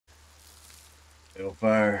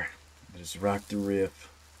Hellfire. Just rock the riff.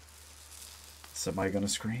 Somebody gonna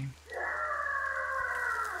scream?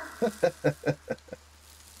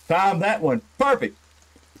 Time that one. Perfect.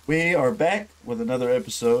 We are back with another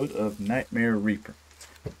episode of Nightmare Reaper.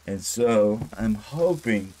 And so I'm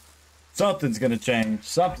hoping something's gonna change.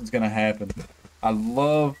 Something's gonna happen. I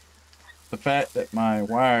love the fact that my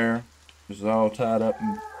wire is all tied up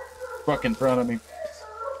in fucking front of me.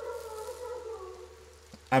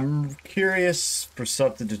 I'm curious for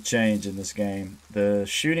something to change in this game. The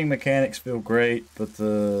shooting mechanics feel great, but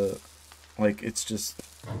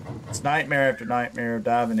it's nightmare after nightmare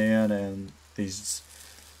diving in and these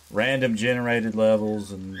random generated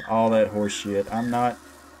levels and all that horse shit. I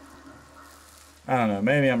don't know,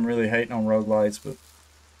 maybe I'm really hating on roguelites, but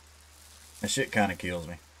that shit kind of kills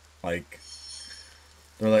me. Like,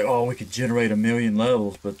 they're like, oh, we could generate 1,000,000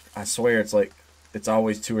 levels, but I swear it's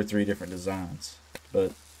always 2 or 3 different designs.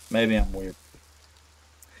 But maybe I'm weird.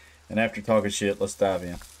 And after talking shit, let's dive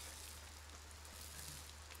in.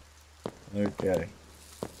 Okay.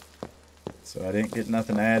 So I didn't get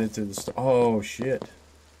nothing added to the oh shit.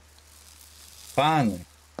 Finally.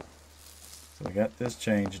 So we got this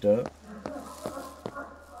changed up.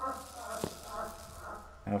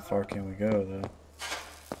 How far can we go though?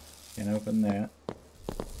 Can't open that.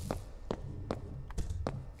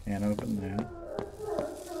 Can't open that.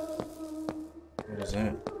 What is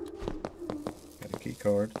that? Got a key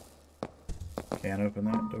card. Can't open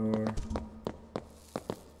that door.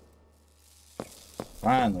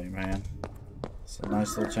 Finally, man. It's a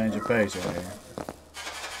nice little change of pace right here.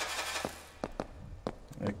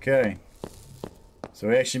 Okay. So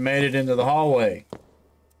we actually made it into the hallway.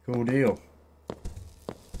 Cool deal.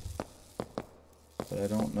 But I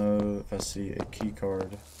don't know if I see a key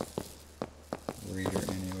card reader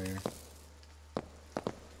anywhere.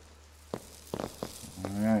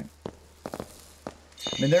 Alright.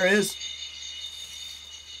 I mean, there is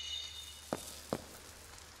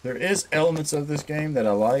elements of this game that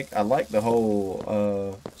I like. I like the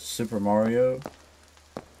whole Super Mario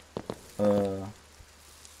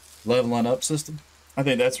leveling up system. I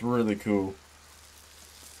think that's really cool.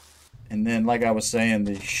 And then, like I was saying,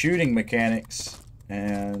 the shooting mechanics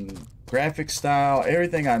and graphic style,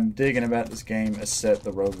 everything I'm digging about this game except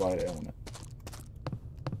the roguelite element.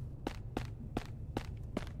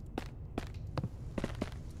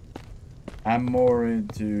 I'm more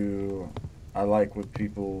into, I like when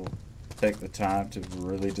people take the time to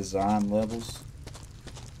really design levels,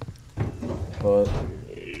 but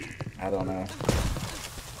I don't know.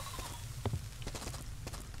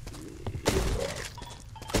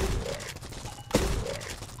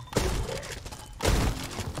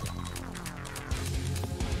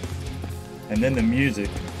 And then the music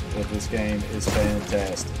of this game is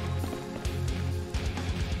fantastic.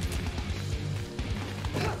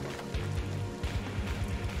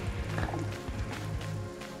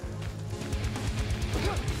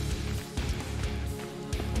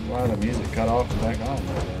 Why the music cut off and back on?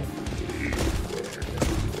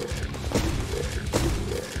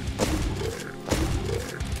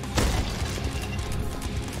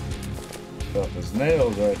 Tough as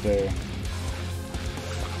nails right there.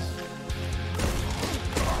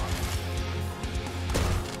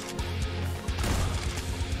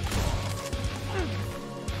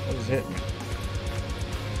 What is hitting me?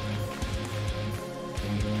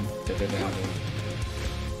 Get it down there.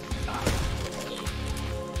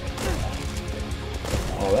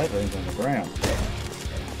 Oh, that thing's on the ground.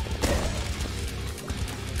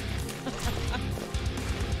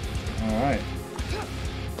 Alright.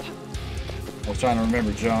 I was trying to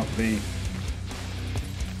remember jump B.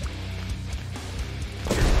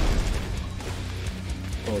 Of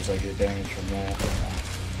course I get damage from that.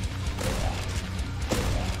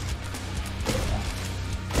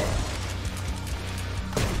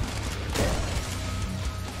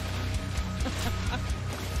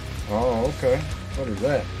 Oh, okay. What is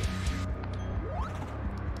that?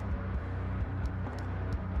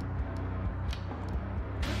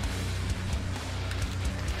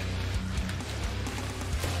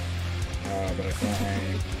 Oh, but I can't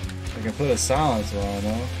aim. I can put a silence on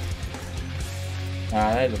though.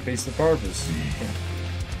 Ah, that defeats the purpose.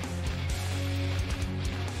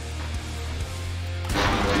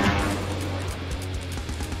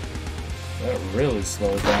 That really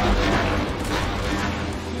slowed down.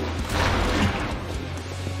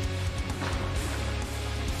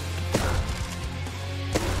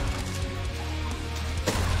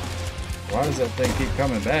 Why does that thing keep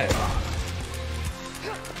coming back?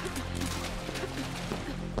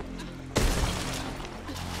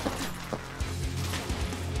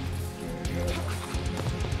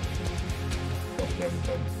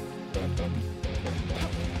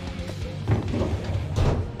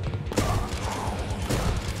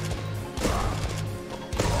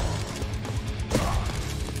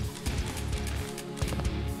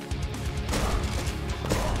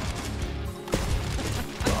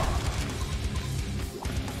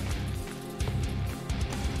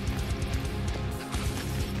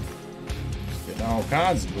 Getting all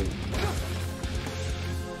kinds of loot.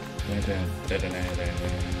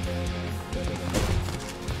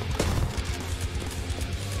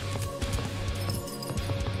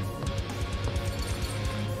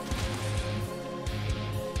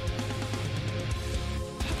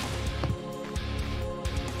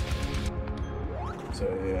 So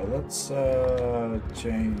yeah, let's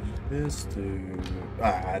change this to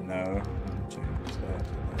no. Change that to that.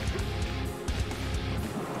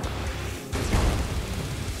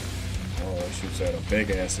 Oh, it shoots out a big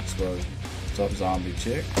ass explosion. What's up, zombie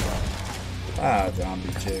chick?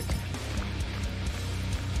 Zombie chick.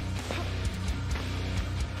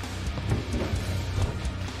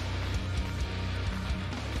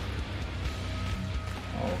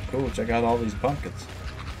 Oh, cool. Check out all these pumpkins.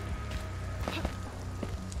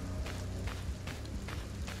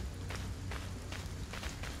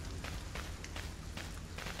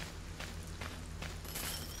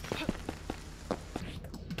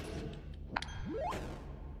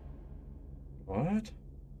 What?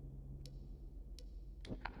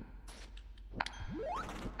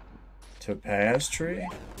 Topaz tree?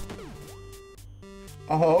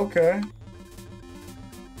 Oh, okay.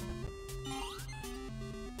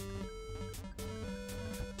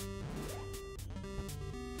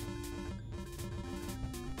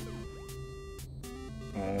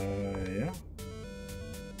 Yeah.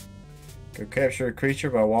 Go capture a creature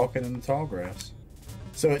by walking in the tall grass.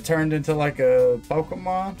 So it turned into like a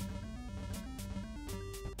Pokemon?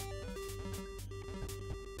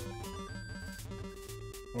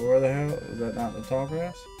 Where the hell? Is that not the tall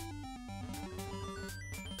grass?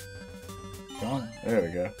 Oh, there we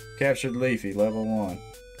go. Captured Leafy, level 1.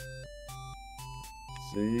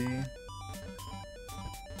 See?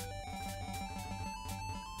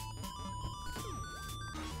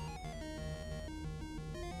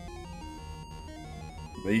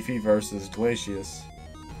 Leafy versus Glacius.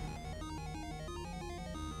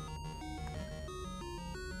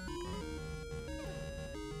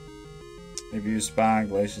 If you spine,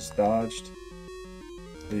 Glacius dodged.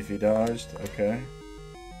 Leafy dodged. Okay.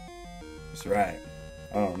 That's right.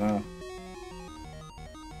 Oh no.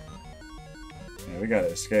 Yeah, we gotta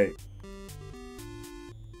escape.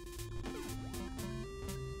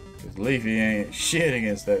 Cause Leafy ain't shit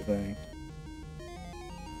against that thing.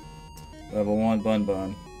 Level 1 Bun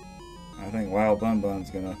Bun. I think Wild Bun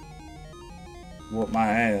Bun's gonna whoop my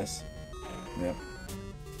ass. Yep.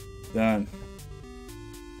 Done.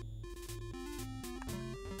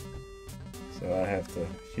 So I have to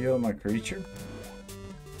heal my creature.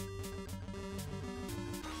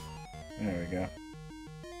 There we go.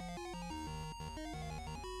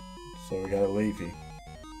 So we got a Leafy.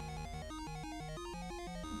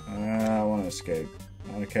 I want to escape.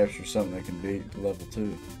 I want to capture something that can beat level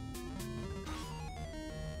 2.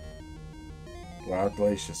 Wild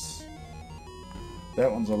Glacius.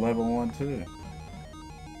 That one's a level 1 too.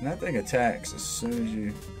 And that thing attacks as soon as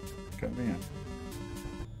you come in.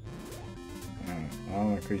 Alright, all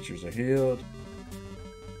my creatures are healed.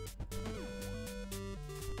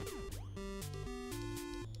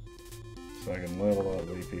 So I can level up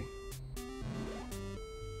Leafy.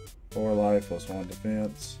 4 life plus 1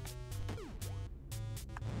 defense.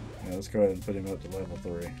 Yeah, let's go ahead and put him up to level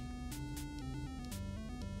 3.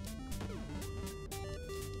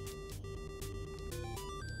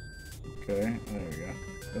 Okay, there we go.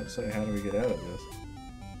 Don't say how do we get out of this.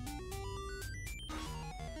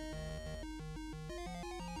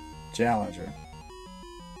 Challenger.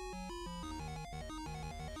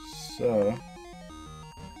 So,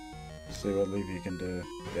 let's see what Leafy can do.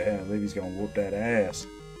 Yeah, Leafy's gonna whoop that ass.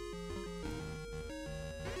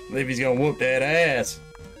 Leafy's gonna whoop that ass.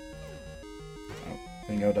 Oh,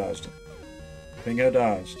 Bingo dodged it. Bingo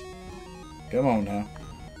dodged. Come on now.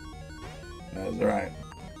 That's right.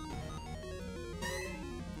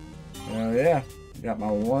 Oh yeah, got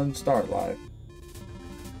my 1 start life.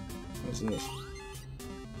 What's this?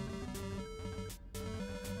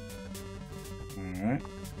 Alright,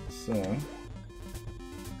 so.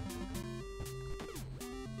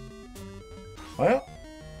 Well,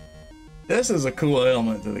 this is a cool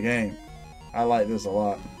element to the game. I like this a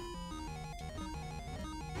lot.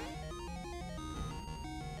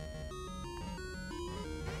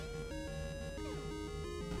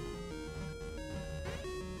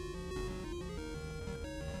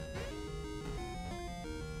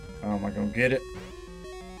 Oh, am I gonna get it?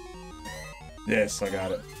 Yes, I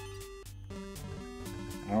got it.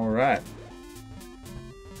 Alright.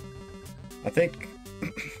 I think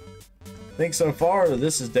so far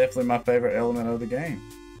this is definitely my favorite element of the game.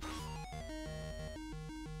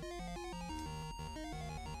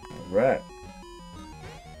 Alright.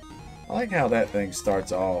 I like how that thing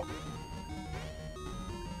starts off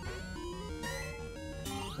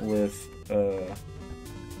with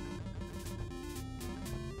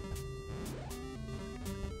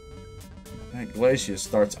that glacier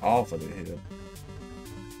starts off of the hill.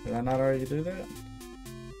 Did I not already do that?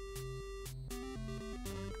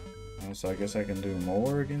 Oh, so I guess I can do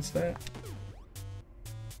more against that.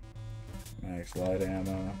 Max light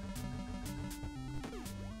ammo.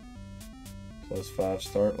 Plus 5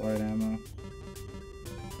 start light ammo.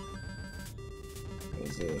 What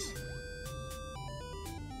is this?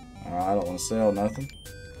 Alright, I don't want to sell nothing.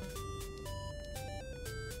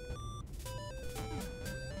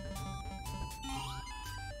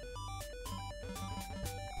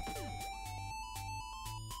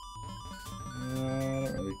 I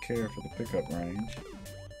don't really care for the pickup range.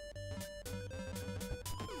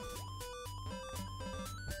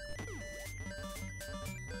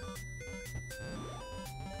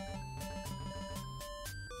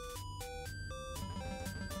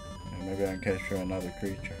 Maybe I can capture another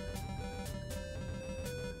creature.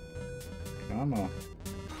 Come on.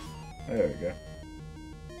 There we go.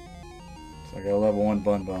 So I got a level 1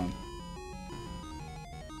 Bun Bun.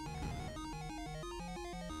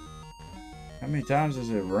 How many times does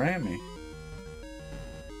it ram me?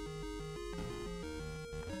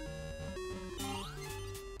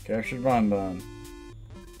 Captured Bun Bun.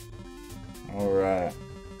 Alright.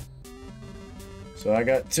 So I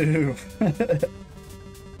got 2.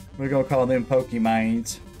 We're gonna call them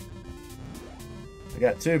Pokemains. I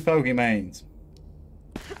got 2 Pokemains.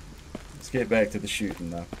 Let's get back to the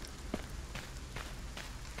shooting though.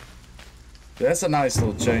 That's a nice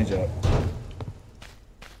little change up.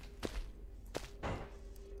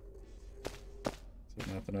 Is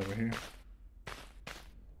there nothing over here?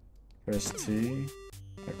 Press T.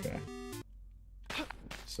 Okay.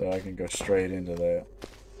 So I can go straight into that.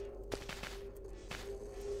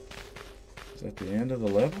 Is that the end of the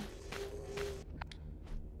level?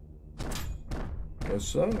 Guess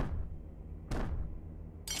so.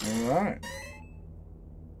 Alright.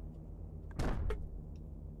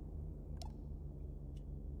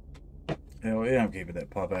 Hell yeah, I'm keeping that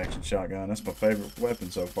pop action shotgun. That's my favorite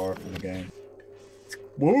weapon so far from the game.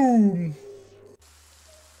 Boom!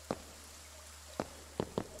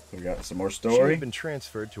 We got some more story. She had been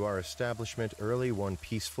transferred to our establishment early one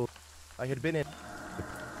peaceful. I had been in.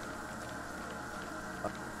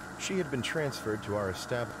 She had been transferred to our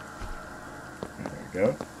establishment. There we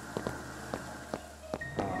go.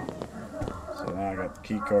 So now I got the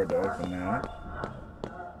key card to open that.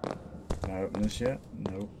 Can I open this yet?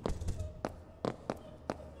 Nope.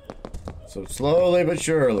 So slowly but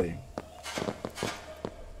surely.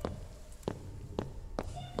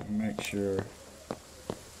 Make sure.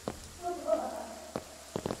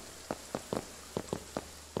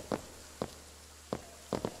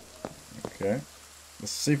 Okay.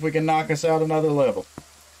 Let's see if we can knock us out another level.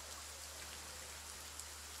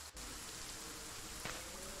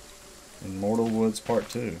 Immortal Woods Part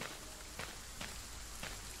 2.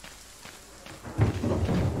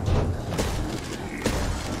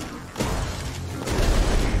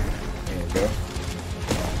 There we go.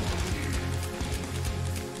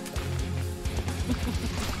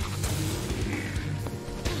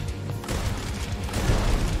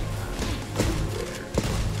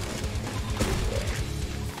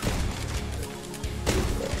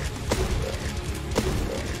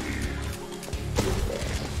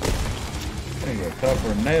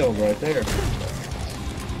 Tougher nails right there.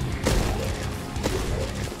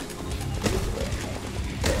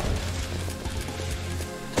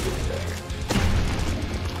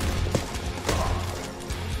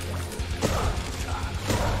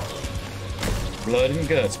 Blood and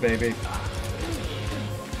guts, baby.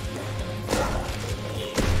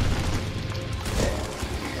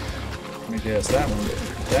 Let me guess, that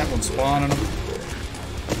one's spawning them.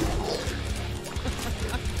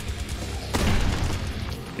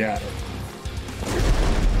 Got it.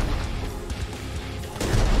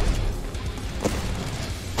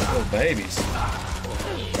 Little babies.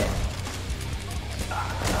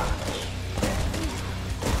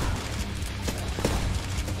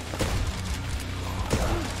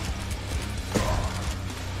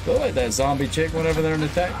 Look like that zombie chick went over there and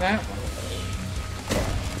attacked that one.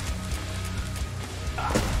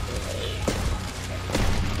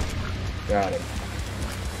 Got it.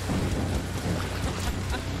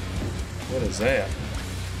 What is that?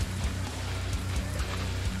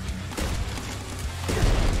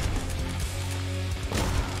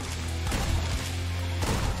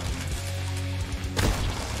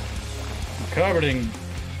 Covered in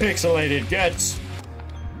pixelated guts.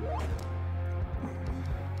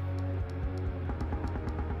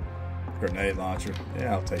 Grenade launcher.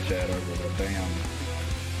 Yeah, I'll take that over the damn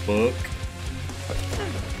book.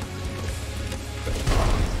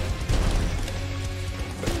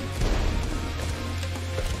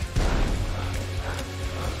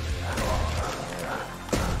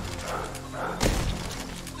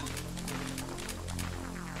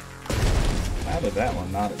 How did that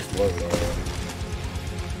one not explode already?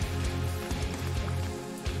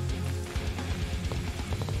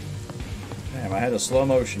 Damn, I had a slow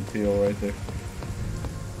motion peel right there.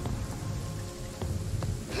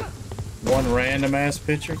 One random ass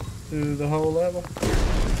picture through the whole level.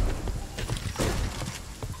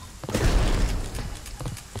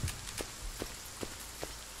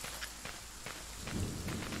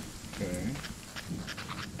 Okay.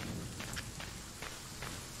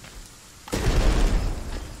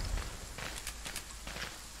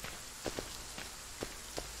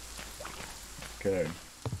 Okay.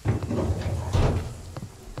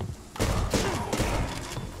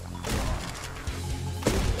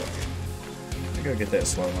 Go get that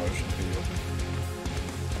slow motion feel.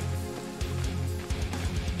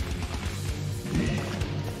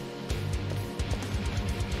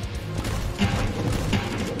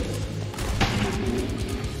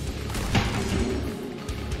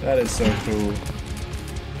 That is so cool.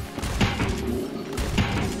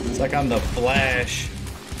 It's like I'm the Flash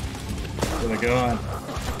with a gun.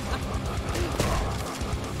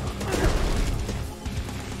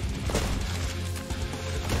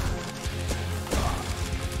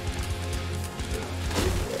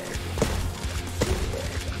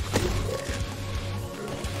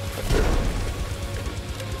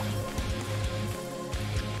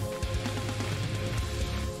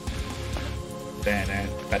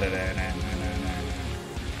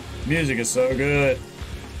 Music is so good.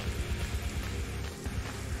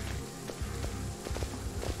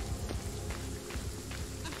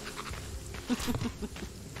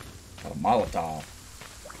 Got a Molotov.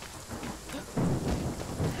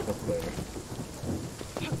 Up there.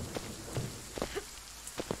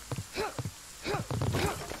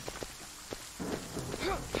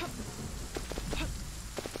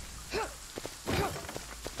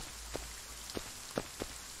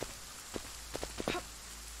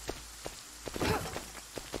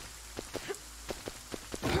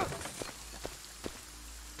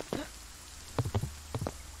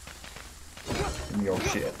 Your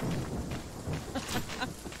shit.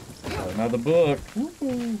 Got another book.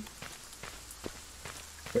 Woo-hoo.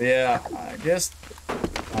 But yeah, I guess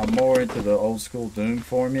I'm more into the old school Doom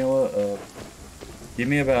formula of give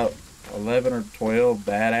me about 11 or 12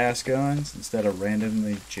 badass guns instead of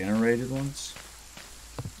randomly generated ones.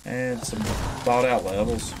 And some thought out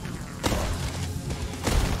levels.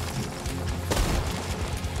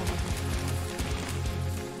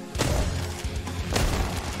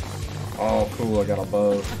 Oh, cool, I got a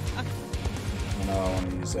bow. I know I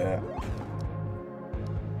want to use that.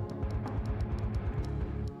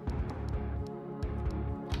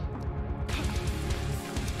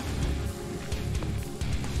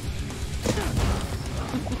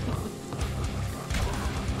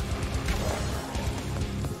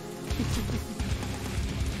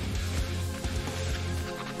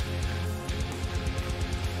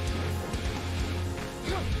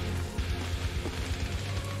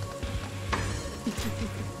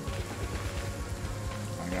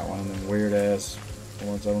 I got one of them weird ass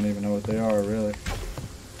ones. I don't even know what they are, really.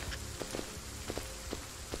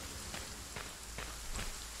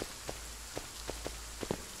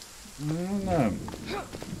 I don't know.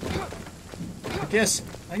 I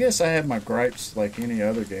guess I have my gripes like any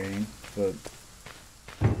other game, but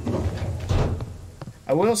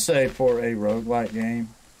I will say for a roguelike game,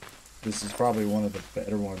 this is probably one of the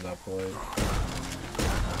better ones I've played.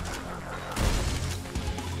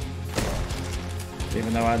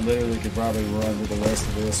 Even though I literally could probably run with the rest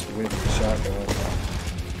of this with the shotgun.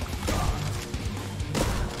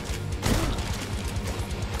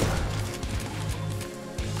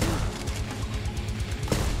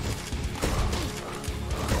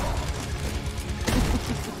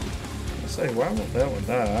 I say, why won't that one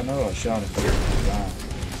die? I know I shot him 3 times.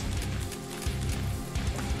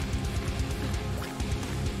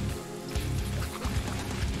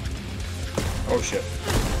 Oh shit.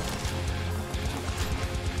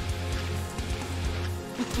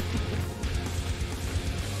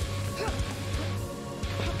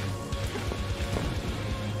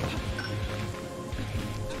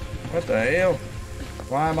 What the hell?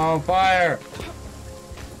 Why am I on fire?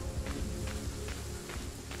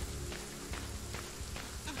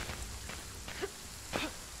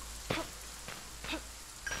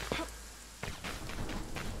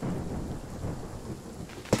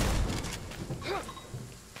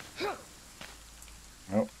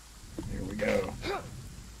 Oh, here we go.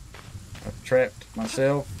 I've trapped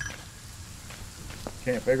myself.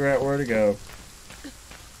 Can't figure out where to go.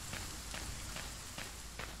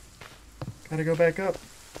 Gotta go back up.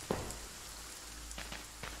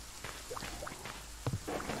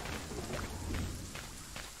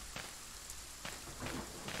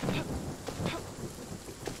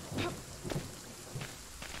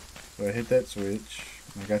 So I hit that switch.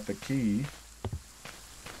 I got the key.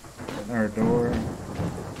 Open our door.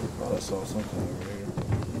 Thought I saw something over here.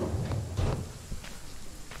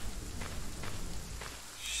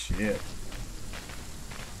 Shit.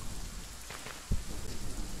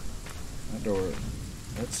 That door,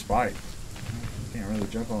 that's spiked. Can't really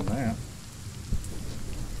jump on that.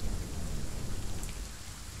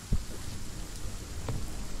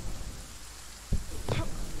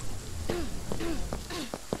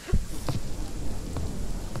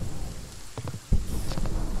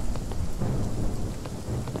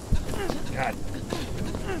 God.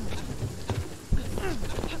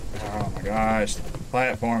 Oh my gosh.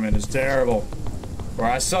 Platforming is terrible. Or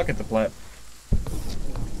I suck at the platform.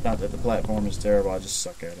 Not that the platform is terrible, I just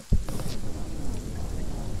suck at it.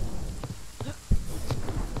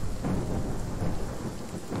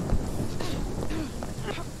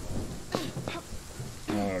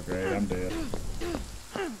 Oh great, I'm dead.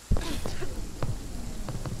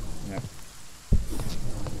 Yep.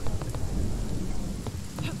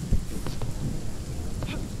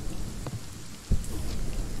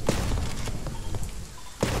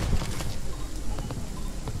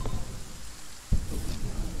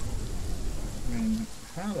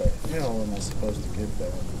 How the hell am I supposed to get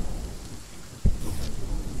that?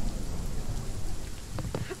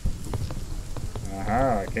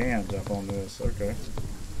 Aha, I can jump on this, okay.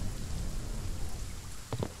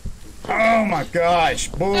 Oh my gosh,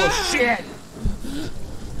 bullshit!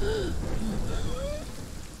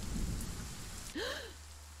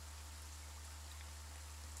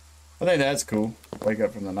 I think that's cool. Wake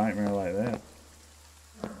up from the nightmare like that.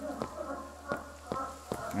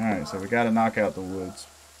 Alright, so we gotta knock out the woods.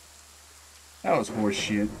 That was horse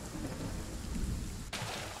shit.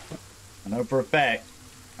 I know for a fact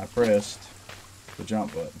I pressed the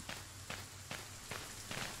jump button.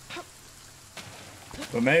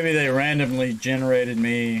 But maybe they randomly generated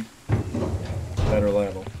me a better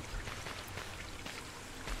level.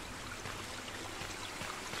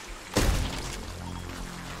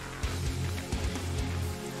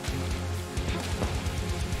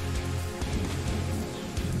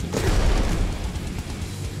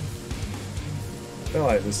 I feel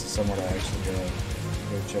like this is somewhere to actually go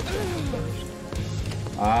check that out first.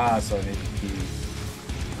 Ah, so I need the key.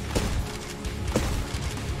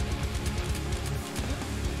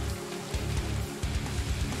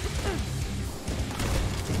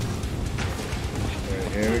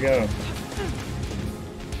 Alright, here we go.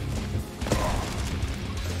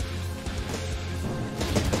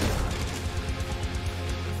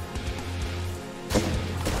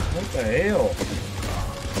 What the hell?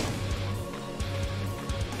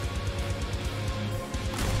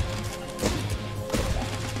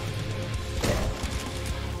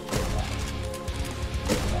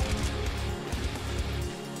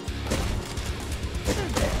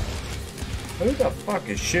 Who the fuck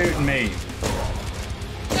is shooting me?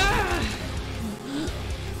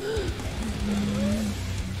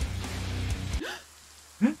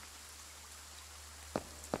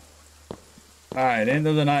 Alright, end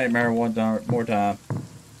of the nightmare one more time.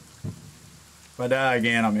 If I die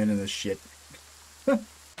again, I'm into this shit.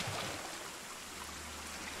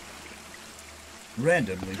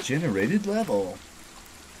 Randomly generated level.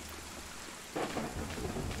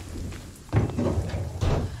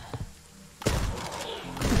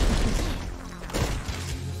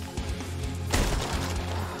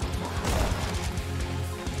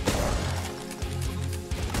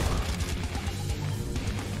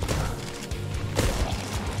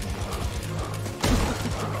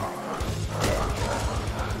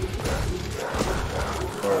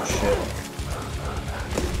 Oh shit.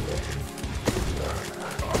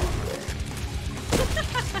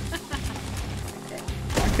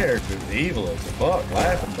 My character's evil as fuck,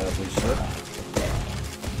 laughing about this shit.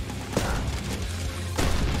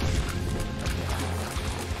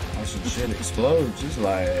 Watching shit explodes, he's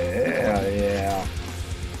like, hell yeah.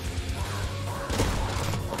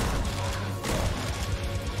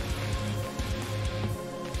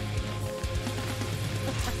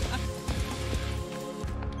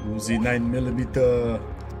 the 9mm.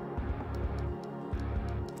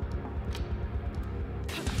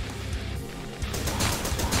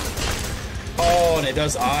 Oh, and it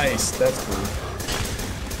does ice. That's cool.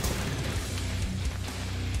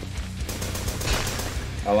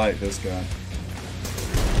 I like this gun.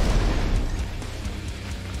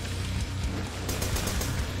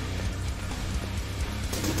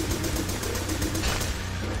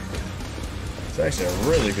 It's actually a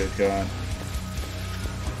really good gun.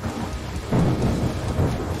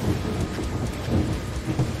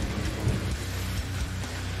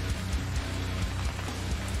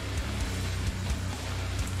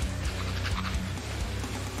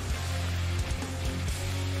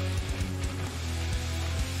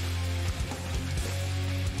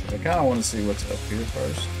 I kind of want to see what's up here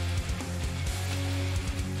first.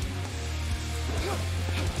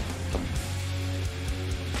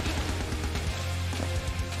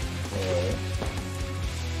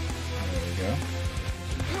 There we go.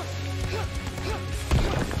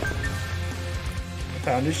 I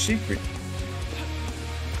found his secret.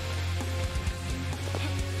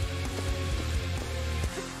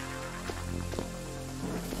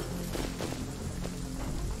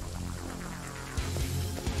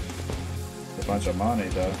 A bunch of money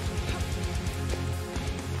though.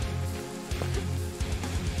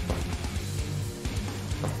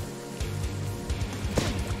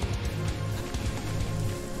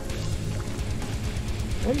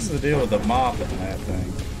 What is the deal with the mop in that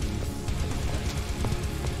thing?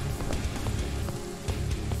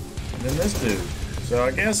 And then this dude. So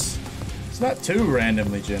I guess it's not too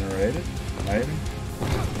randomly generated, maybe.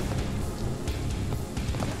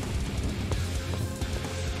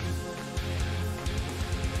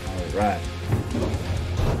 Right.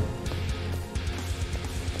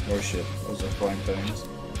 Oh shit, those are flying things.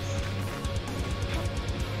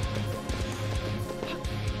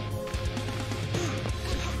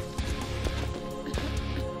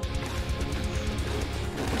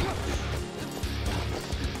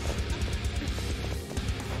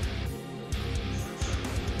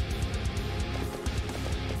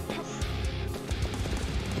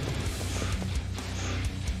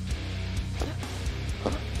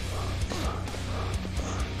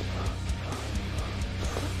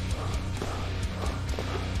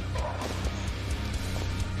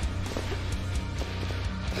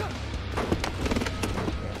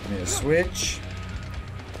 Switch.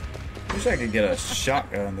 Wish I could get a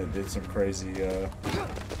shotgun that did some crazy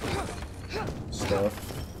stuff.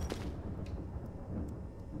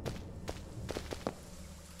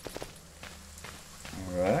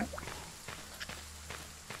 Alright.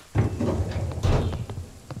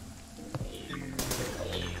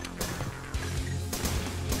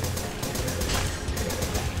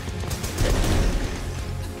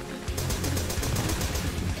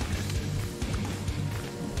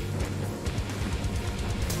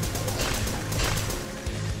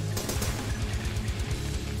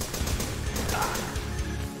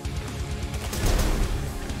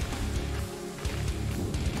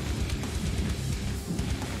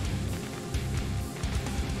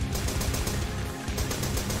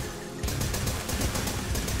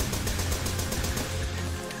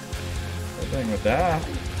 Thing with that.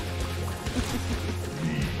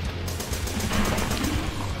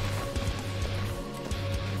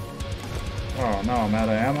 Oh no, I'm out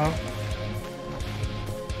of ammo.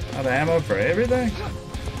 Out of ammo for everything?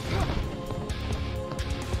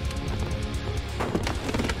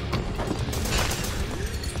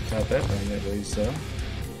 Got that thing at least, so.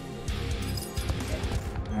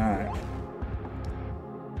 Alright.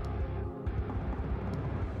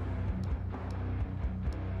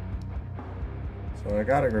 So I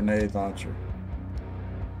got a grenade launcher.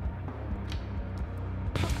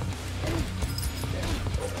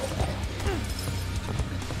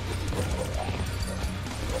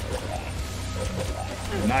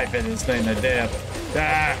 Knifing this thing to death.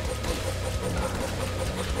 Ah!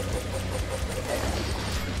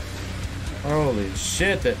 Holy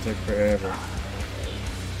shit, that took forever.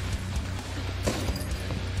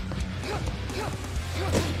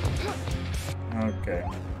 Okay.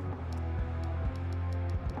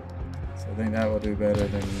 So I think that will do better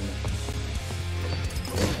than...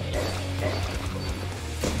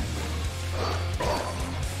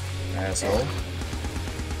 asshole.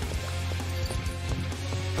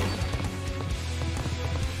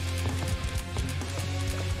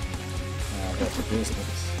 Now I got the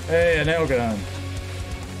distance. Hey, a nail gun.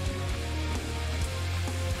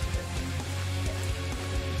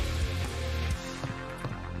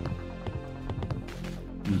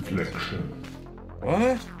 Reflection.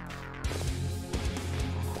 What?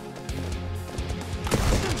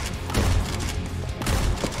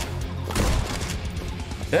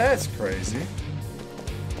 That's crazy.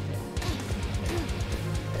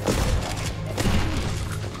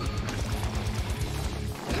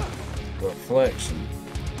 Reflection.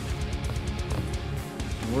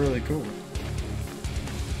 Really cool.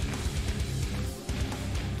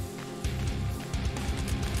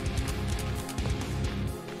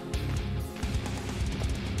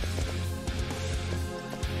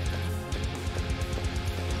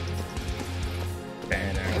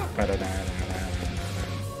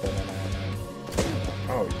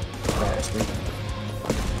 Oh, bastard.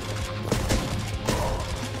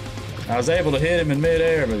 I was able to hit him in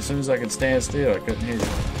midair, but as soon as I could stand still, I couldn't hit him.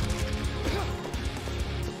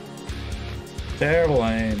 Terrible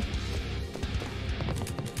aim.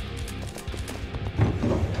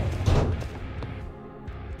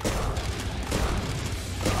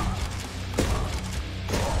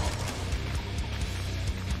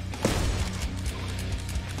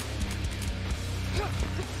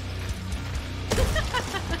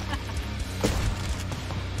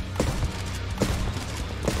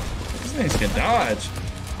 These things can dodge.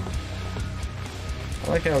 I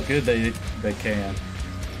like how good they can.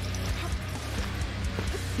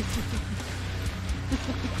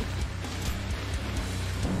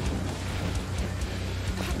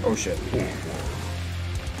 Oh shit.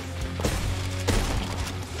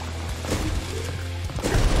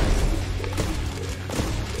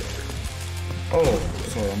 Oh,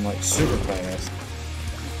 so I'm like super fast.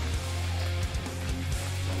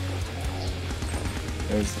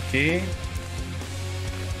 There's the key.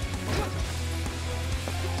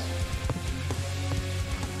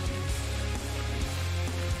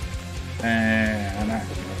 And alright.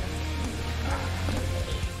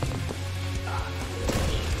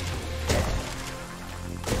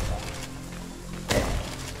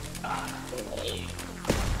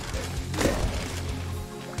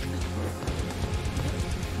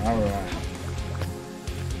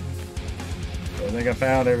 So I think I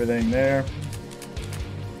found everything there.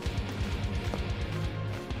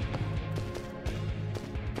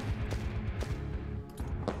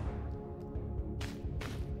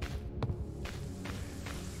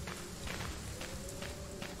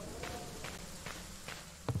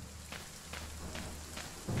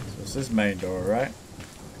 So this is main door, right?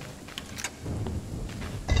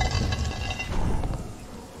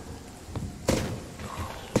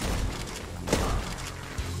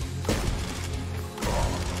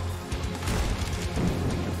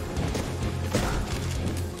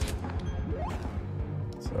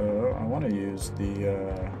 So I want to use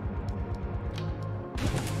the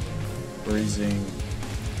freezing.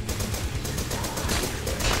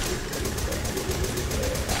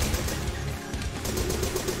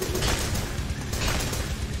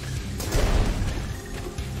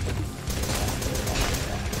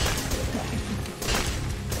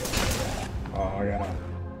 Oh, I gotta.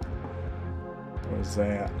 What is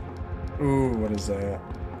that? Ooh, what is that?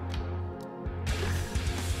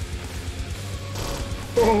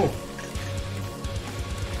 Oh!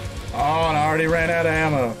 Oh, and I already ran out of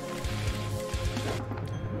ammo.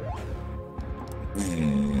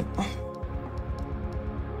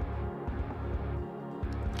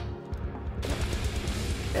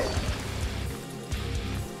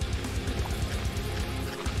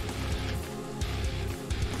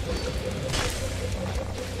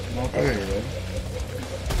 Come on through here, baby.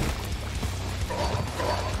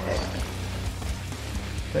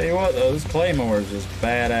 Tell you what though, this Claymore is just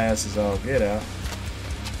badass as all get out.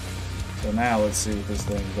 So now let's see what this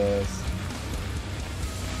thing does.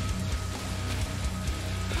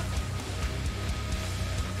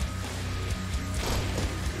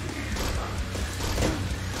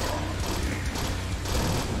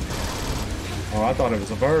 Oh, I thought it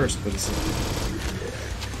was a burst, but it's a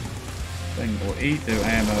thing that will eat through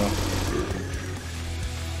ammo.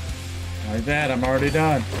 Like that, I'm already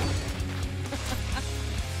done.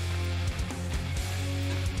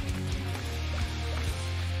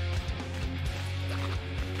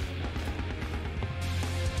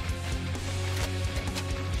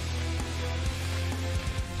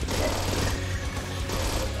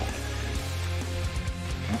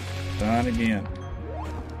 Done again.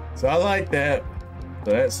 So I like that.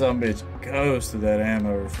 So that sumbitch goes to that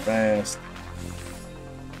ammo fast.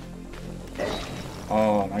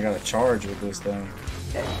 Oh, and I got to charge with this thing.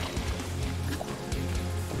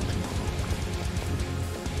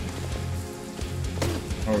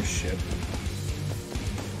 Oh shit.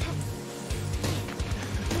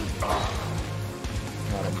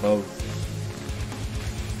 Got them both.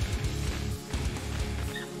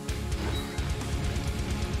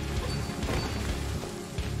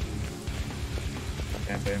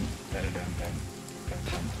 Bam, bam, bam, bam, bam.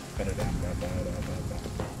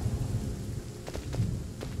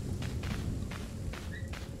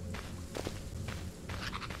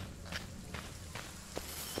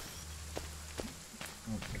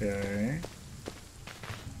 Okay.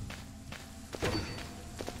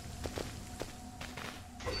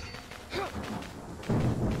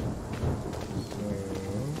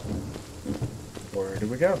 Where do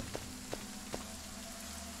we go?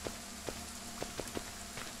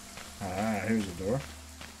 Ah, here's a door.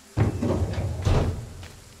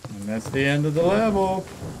 And that's the end of the level.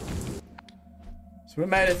 So we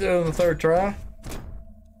made it through on the third try.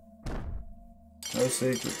 No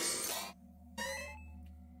secrets.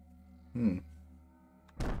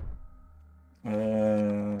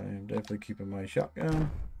 I'm definitely keeping my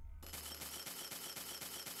shotgun.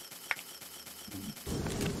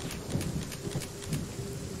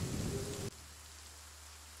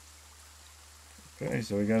 Okay,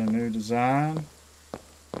 so we got a new design.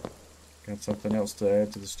 Got something else to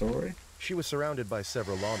add to the story. She was surrounded by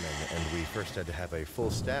several lawmen, and we first had to have a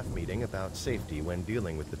full staff meeting about safety when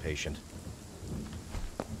dealing with the patient.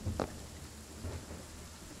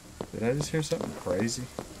 Did I just hear something crazy?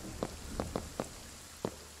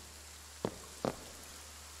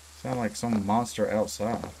 Sound like some monster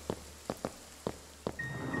outside.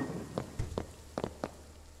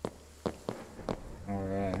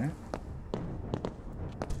 Alright.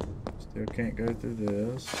 Still can't go through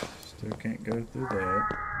this. Still can't go through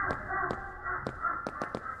that.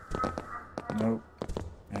 Nope.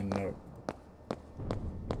 And nope.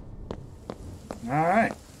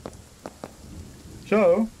 Alright.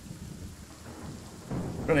 So,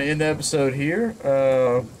 I'm going to end the episode here.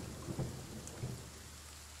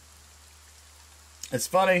 It's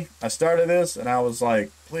funny, I started this and I was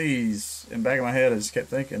like, please, in the back of my head I just kept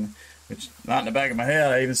thinking, which not in the back of my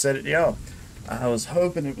head, I even said it to y'all. I was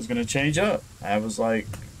hoping it was going to change up. I was like,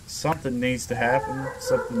 something needs to happen,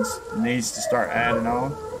 something needs to start adding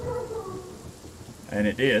on. And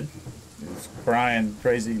it did. It was crying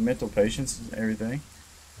crazy mental patients and everything.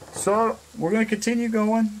 So, we're going to continue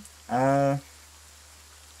going. I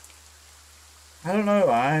don't know,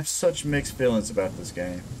 I have such mixed feelings about this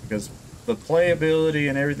game, because the playability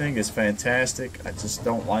and everything is fantastic. I just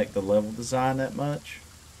don't like the level design that much.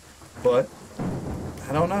 But,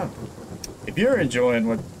 I don't know. If you're enjoying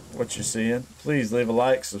what you're seeing, please leave a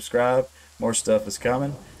like, subscribe. More stuff is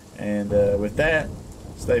coming. And with that,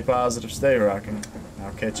 stay positive, stay rocking.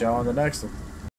 I'll catch y'all on the next one.